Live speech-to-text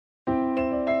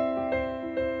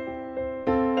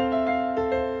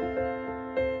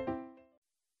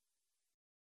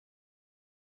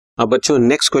अब बच्चों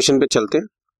next question पे चलते हैं।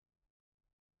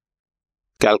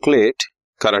 कैलकुलेट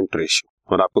करंट रेशियो,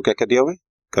 और आपको क्या क्या दिया हुआ है?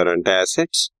 करंट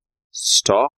एसेट्स,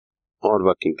 स्टॉक और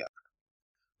वर्किंग कैपिटल।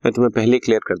 मैं तुम्हें पहले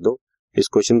क्लियर कर दूं, इस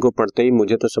क्वेश्चन को पढ़ते ही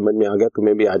मुझे तो समझ में आ गया,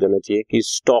 तुम्हें भी आ जाना चाहिए कि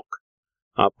स्टॉक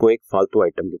आपको एक फालतू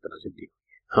आइटम की तरह से दी हुई है।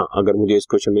 हाँ, अगर मुझे इस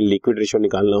क्वेश्चन में लिक्विड रेशियो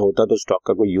निकालना होता तो स्टॉक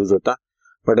का कोई यूज होता,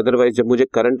 बट अदरवाइज जब मुझे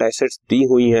करंट एसेट्स दी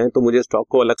हुई हैं तो मुझे स्टॉक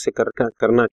को अलग से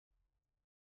करना।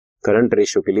 करंट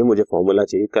रेशियो के लिए मुझे फॉर्मूला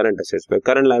चाहिए करंट एसेट्स पे,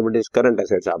 करंट लायबिलिटीज, करंट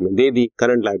एसेट्स आपने दे दी,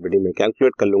 करंट लायबिलिटी में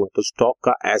कैलकुलेट कर लूंगा, तो स्टॉक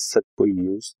का एज सच कोई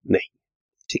यूज नहीं।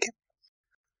 ठीक है,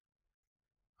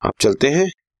 आप चलते हैं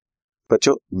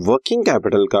बच्चों। वर्किंग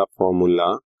कैपिटल का फॉर्मूला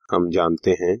हम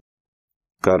जानते हैं,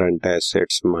 current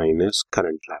assets minus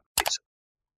current liabilities.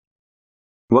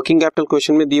 Working capital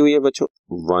question में दी हुई है बच्चों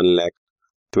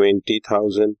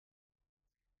 1,20,000।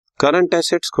 करंट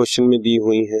एसेट्स क्वेश्चन में दी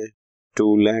हुई है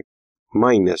 2 lakh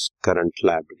minus current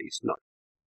liabilities. Not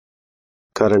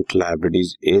current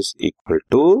liabilities is equal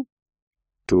to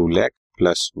 2 lakh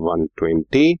plus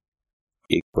 120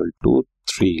 equal to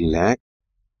 3,20,000।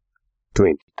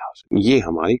 ये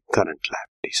हमारी करंट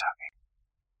लायबिलिटीज आ गई।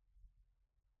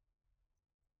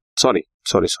 सॉरी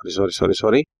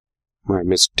माय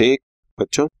मिस्टेक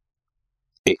बच्चों,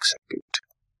 एक second.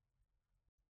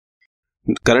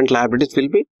 Current liabilities will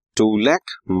be 2 lakh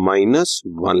minus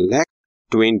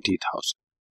 1,20,000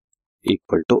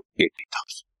 equal to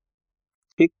 80,000।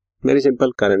 ठीक, very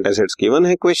simple. Current assets given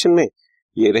है क्वेश्चन में,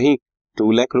 ये रही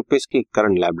 2 लाख रुपीस की,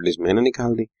 करंट लायबिलिटीज मैंने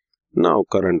निकाल दी। Now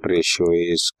current ratio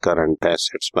is current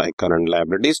assets by current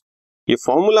liabilities. ये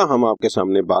फॉर्मूला हम आपके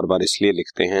सामने बार बार इसलिए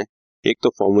लिखते हैं, एक तो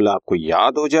फॉर्मूला आपको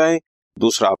याद हो जाए,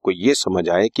 दूसरा आपको ये समझ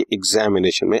आए कि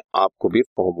एग्जामिनेशन में आपको भी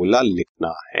फॉर्मूला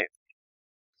लिखना है।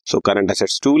 So current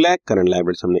assets 2 lakh, current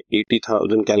liabilities हमने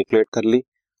 80,000 कैलकुलेट कर ली।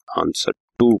 Answer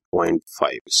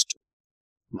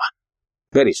 2.5:1।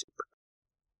 Very simple.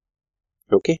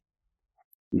 Okay,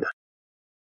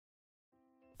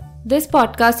 this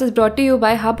podcast is brought to you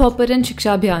bye hub hopper and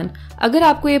शिक्षा अभियान। अगर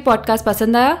आपको ये पॉडकास्ट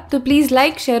पसंद आया तो प्लीज़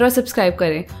लाइक, शेयर और सब्सक्राइब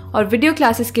करें, और वीडियो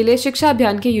क्लासेस के लिए शिक्षा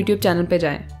अभियान के YouTube चैनल पर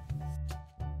जाएं।